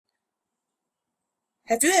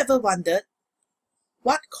Have you ever wondered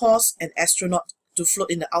what caused an astronaut to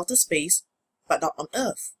float in the outer space but not on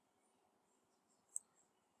Earth?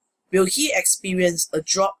 Will he experience a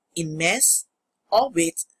drop in mass or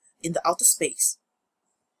weight in the outer space?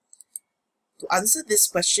 To answer these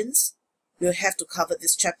questions, we'll have to cover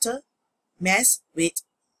this chapter, mass, weight,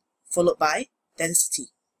 followed by density.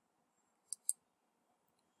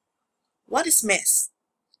 What is mass?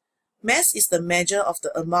 Mass is the measure of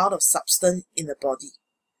the amount of substance in the body,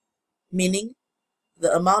 meaning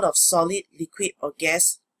the amount of solid, liquid or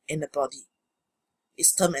gas in the body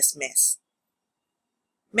is termed as mass.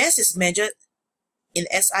 Mass is measured in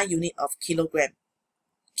SI unit of kilogram,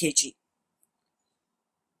 kg.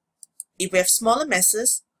 If we have smaller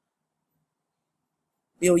masses,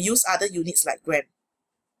 we will use other units like gram.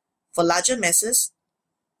 For larger masses,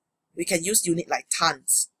 we can use unit like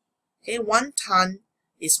tons. Okay, 1 ton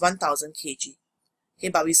is 1000 kg. Okay,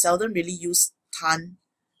 but we seldom really use ton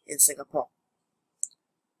in Singapore.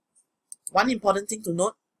 One important thing to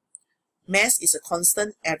note, mass is a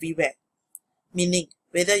constant everywhere, meaning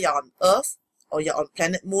whether you're on Earth or you're on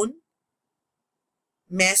planet Moon,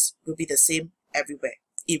 mass will be the same everywhere.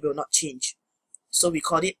 It will not change. So we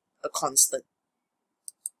call it a constant.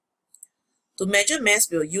 To measure mass,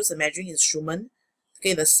 we'll use a measuring instrument,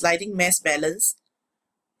 okay, the sliding mass balance.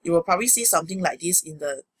 You will probably see something like this in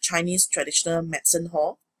the Chinese traditional medicine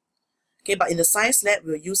hall. Okay, but in the science lab,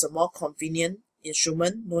 we'll use a more convenient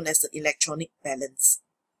instrument known as the electronic balance.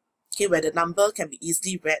 Okay, where the number can be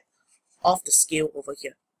easily read off the scale over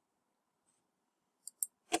here.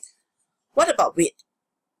 What about weight?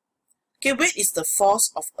 Okay, weight is the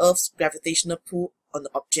force of Earth's gravitational pull on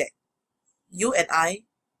the object. You and I,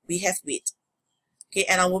 we have weight. Okay,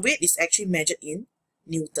 and our weight is actually measured in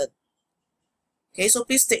Newton. Okay, so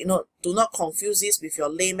please take note, do not confuse this with your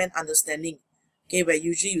layman understanding. Okay, where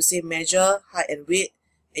usually you say measure height and weight,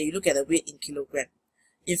 and you look at the weight in kilogram.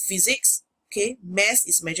 In physics, okay, mass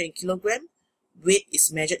is measured in kilogram, weight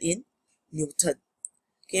is measured in Newton.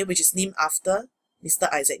 Okay, which is named after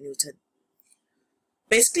Mr. Isaac Newton.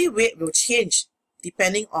 Basically, weight will change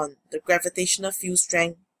depending on the gravitational field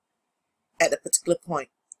strength at a particular point.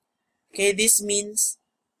 Okay, this means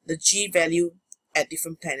the G value at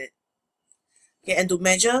different planets. Okay, and to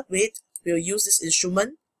measure weight, we'll use this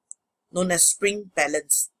instrument known as spring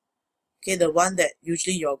balance. Okay, the one that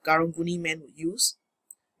usually your Garanguni man would use.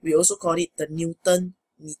 We also call it the Newton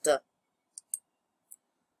meter.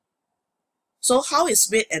 So how is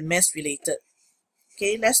weight and mass related?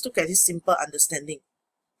 Okay, let's look at this simple understanding.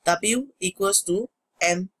 W equals to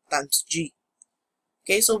M times G.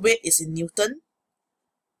 Okay, so weight is in Newton,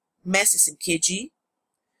 mass is in kg.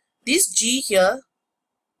 This G here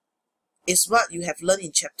is what you have learned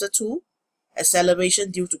in chapter 2,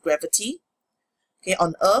 acceleration due to gravity. Okay,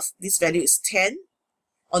 on Earth, this value is 10.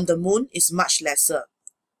 On the Moon is much lesser,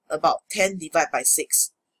 about 10 divided by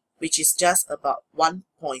 6, which is just about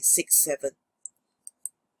 1.67.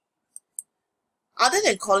 Other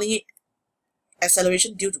than calling it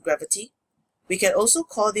acceleration due to gravity, we can also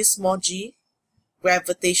call this small g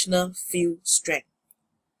gravitational field strength.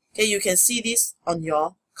 Okay, you can see this on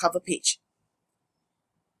your cover page.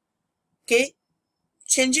 Okay,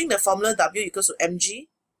 changing the formula W equals to mg,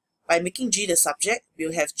 by making g the subject,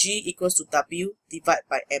 we'll have g equals to W divided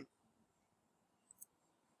by m.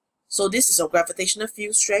 So this is your gravitational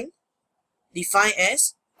field strength, defined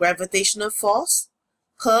as gravitational force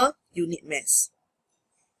per unit mass.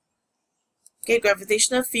 Okay,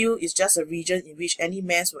 gravitational field is just a region in which any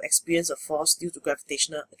mass will experience a force due to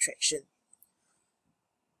gravitational attraction.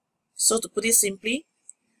 So to put it simply,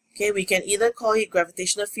 okay, we can either call it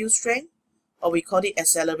gravitational field strength or we call it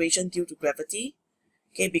acceleration due to gravity,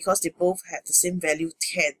 okay, because they both have the same value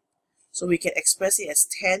 10. So we can express it as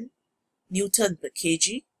 10 Newton per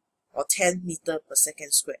kg or 10 meter per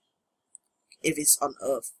second squared if it's on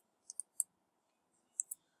Earth.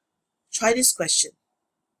 Try this question.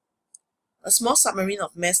 A small submarine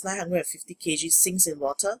of mass 950 kg sinks in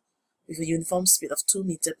water with a uniform speed of 2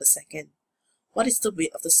 meters per second. What is the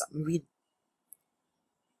weight of the submarine?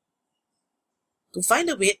 To find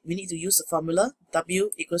the weight, we need to use the formula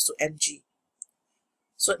W equals to mg.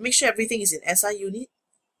 So make sure everything is in SI unit.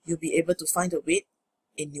 You'll be able to find the weight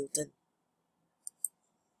in Newton.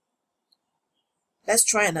 Let's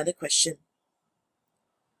try another question.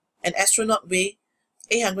 An astronaut weighs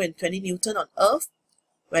 820 Newton on Earth,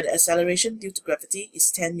 where the acceleration due to gravity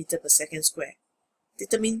is 10 meters per second squared.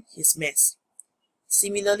 Determine his mass.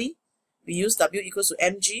 Similarly, we use W equals to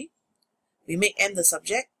mg. We make m the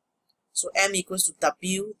subject, so m equals to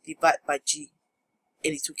W divided by g,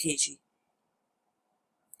 82 kg.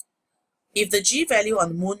 If the G value on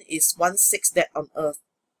the moon is 1/6 that on Earth,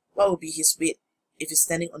 what will be his weight if he's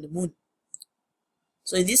standing on the moon?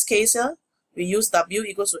 So in this case here, we use W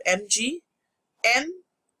equals to mg. M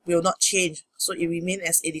will not change, so it remains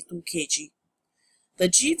as 82 kg. The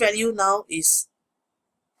G value now is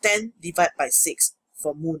 10 divided by 6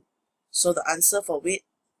 for moon. So the answer for weight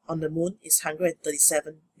on the moon is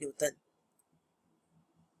 137 Newton.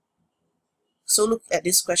 So look at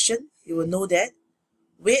this question, you will know that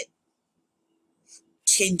weight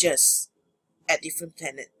changes at different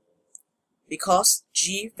planets because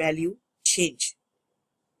G value change.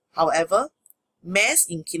 However, mass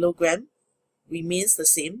in kilogram remains the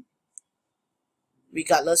same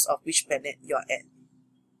regardless of which planet you're at.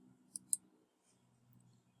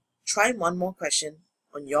 Try one more question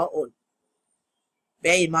on your own.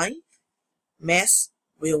 Bear in mind, mass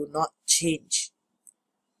will not change.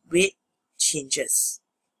 Weight changes.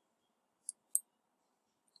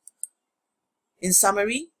 In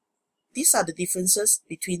summary, these are the differences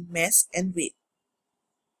between mass and weight.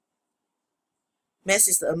 Mass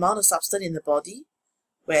is the amount of substance in the body,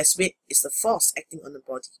 whereas weight is the force acting on the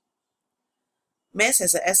body. Mass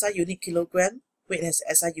has a SI unit kilogram, weight has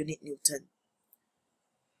a SI unit Newton.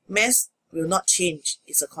 Mass will not change,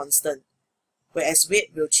 it's a constant, whereas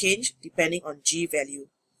weight will change depending on G value.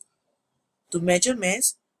 To measure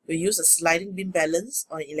mass, we use a sliding beam balance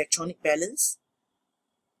or an electronic balance.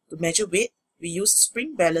 To measure weight, we use a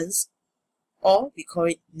spring balance, or we call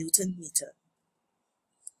it Newton meter.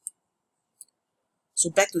 So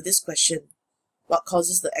back to this question, what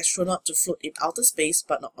causes the astronaut to float in outer space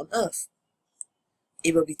but not on Earth?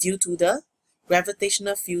 It will be due to the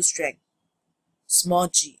gravitational field strength, small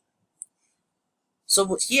g. So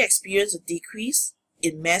would he experience a decrease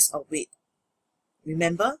in mass or weight?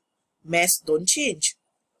 Remember, mass don't change.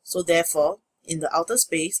 So therefore, in the outer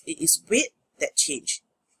space, it is weight that change.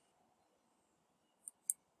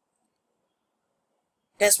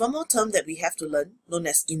 There's one more term that we have to learn, known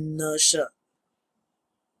as inertia.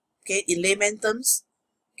 Okay, in layman terms,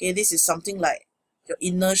 okay, this is something like your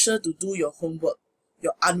inertia to do your homework,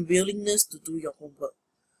 your unwillingness to do your homework.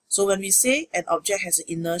 So when we say an object has an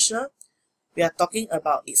inertia, we are talking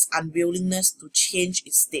about its unwillingness to change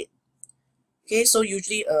its state. Okay, so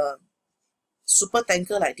usually a super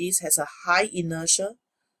tanker like this has a high inertia.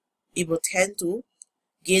 It will tend to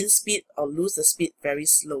gain speed or lose the speed very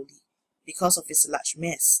slowly because of its large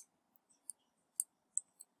mass.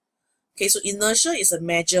 Okay, so inertia is a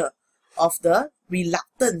measure of the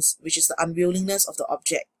reluctance, which is the unwillingness of the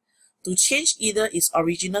object, to change either its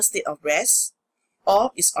original state of rest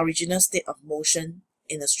or its original state of motion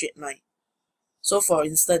in a straight line. So for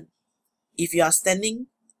instance, if you are standing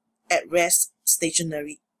at rest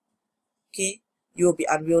stationary, okay, you will be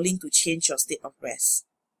unwilling to change your state of rest.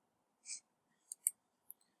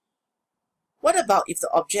 What about if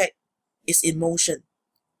the object is in motion?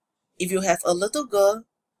 If you have a little girl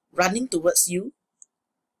running towards you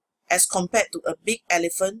as compared to a big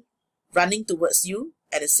elephant running towards you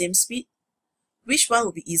at the same speed, which one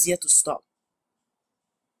will be easier to stop?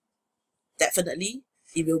 Definitely,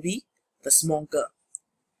 it will be the small girl,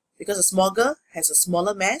 because the small girl has a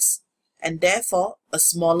smaller mass and therefore a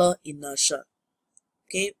smaller inertia.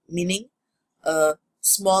 Okay, meaning a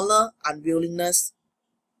smaller unwillingness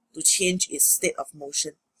to change its state of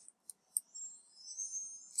motion.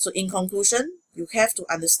 So in conclusion, you have to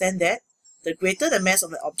understand that the greater the mass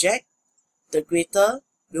of an object, the greater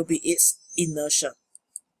will be its inertia.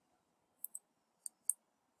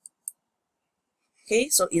 Okay,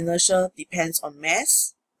 so inertia depends on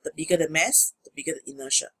mass. The bigger the mass, the bigger the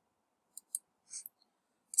inertia.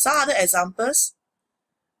 Some other examples,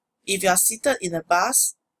 if you are seated in a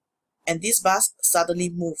bus and this bus suddenly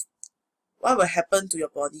moves, what will happen to your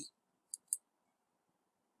body?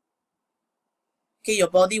 Okay, your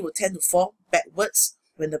body will tend to fall backwards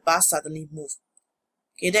when the bus suddenly moves.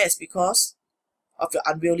 Okay, that is because of your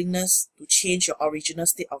unwillingness to change your original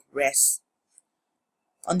state of rest.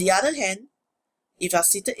 On the other hand, if you are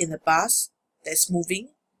seated in a bus that's moving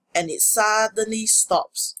and it suddenly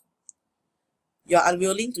stops, you are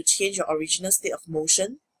unwilling to change your original state of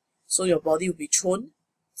motion, so your body will be thrown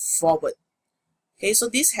forward. Okay, so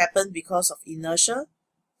this happens because of inertia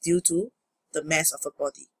due to the mass of a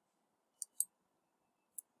body.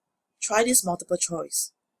 Try this multiple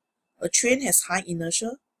choice. A train has high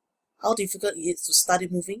inertia. How difficult it is to start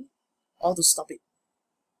it moving or to stop it?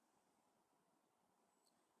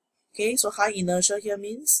 Okay, so high inertia here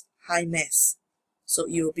means high mass. So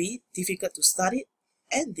it will be difficult to start it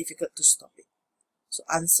and difficult to stop it. So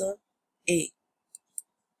answer A.